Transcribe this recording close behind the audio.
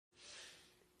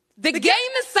The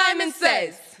game is Simon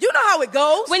Says. You know how it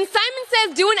goes. When Simon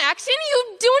says do an action,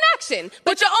 you do an action.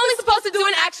 But you're only supposed to do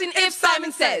an action if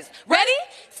Simon says. Ready?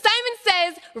 Simon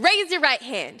says, raise your right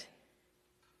hand.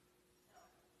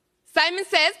 Simon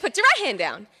says, put your right hand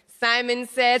down. Simon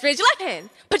says, raise your left hand.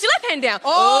 Put your left hand down.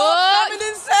 Oh, Simon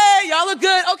didn't say. Y'all look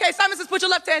good. Okay, Simon says, put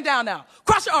your left hand down now.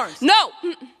 Cross your arms. No.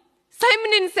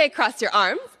 Simon didn't say cross your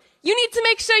arms. You need to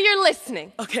make sure you're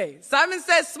listening. Okay, Simon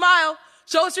says, smile.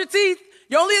 Show us your teeth.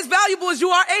 You're only as valuable as you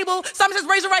are able. Simon says,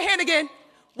 raise your right hand again.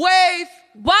 Wave.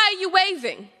 Why are you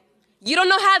waving? You don't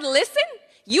know how to listen?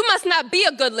 You must not be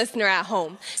a good listener at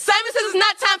home. Simon says it's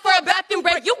not time for a bathroom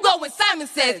break. You go when Simon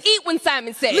says. Eat when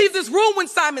Simon says. Leave this room when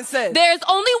Simon says. There's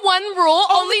only one rule.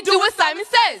 Only do what Simon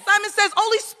says. Simon says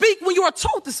only speak when you are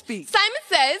told to speak. Simon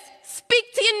says, speak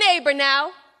to your neighbor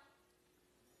now.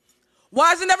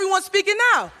 Why isn't everyone speaking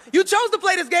now? You chose to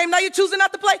play this game, now you're choosing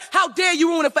not to play? How dare you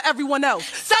ruin it for everyone else?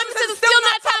 Simon says it's still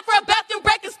not time for a bathroom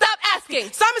break and stop asking.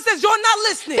 Simon says you're not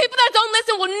listening. People that don't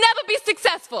listen will never be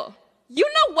successful. You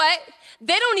know what?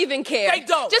 They don't even care. They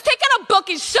don't. Just take out a book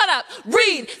and shut up.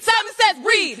 Read. Simon says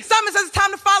read. Simon says it's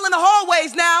time to file in the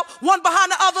hallways now, one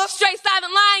behind the other. Straight silent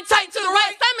line, tight to the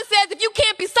right. Simon says if you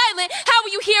can't be silent, how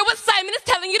will you hear what Simon is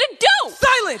telling you to do?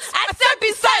 Silence. I said be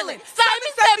silent.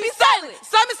 Simon said be silent.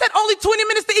 Simon said only 20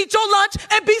 minutes to eat your lunch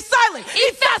and be silent.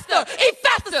 Eat faster. Eat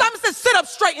faster. Simon says sit up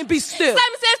straight and be still.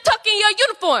 Simon says tuck in your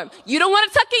uniform. You don't want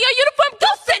to tuck in your uniform?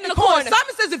 Go sit in the corner.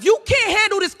 Simon says if you can't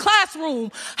handle this classroom,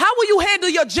 how will you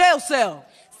handle your jail cell?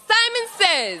 Simon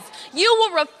says, you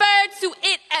will refer to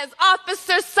it as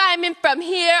Officer Simon from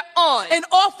here on. And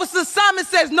Officer Simon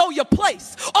says, know your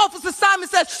place. Officer Simon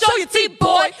says, show your teeth,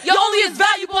 boy. You're only as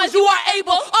valuable as you are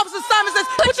able. Officer Simon says,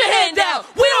 put your hand down.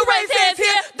 We don't raise hands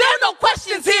here. There are no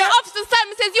questions here. Officer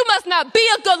Simon says, you must not be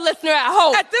a good listener at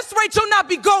home. At this rate, you'll not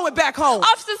be going back home.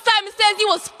 Officer Simon says, you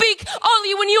will speak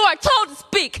only when you are told to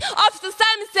speak. Officer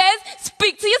Simon says,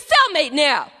 speak to your cellmate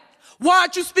now. Why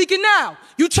aren't you speaking now?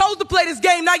 You chose to play this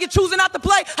game, now you're choosing not to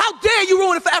play. How dare you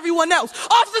ruin it for everyone else?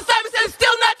 Officer Simon says it's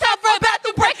still not time for a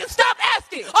bathroom break and stop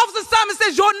asking. Officer Simon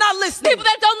says you're not listening. People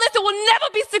that don't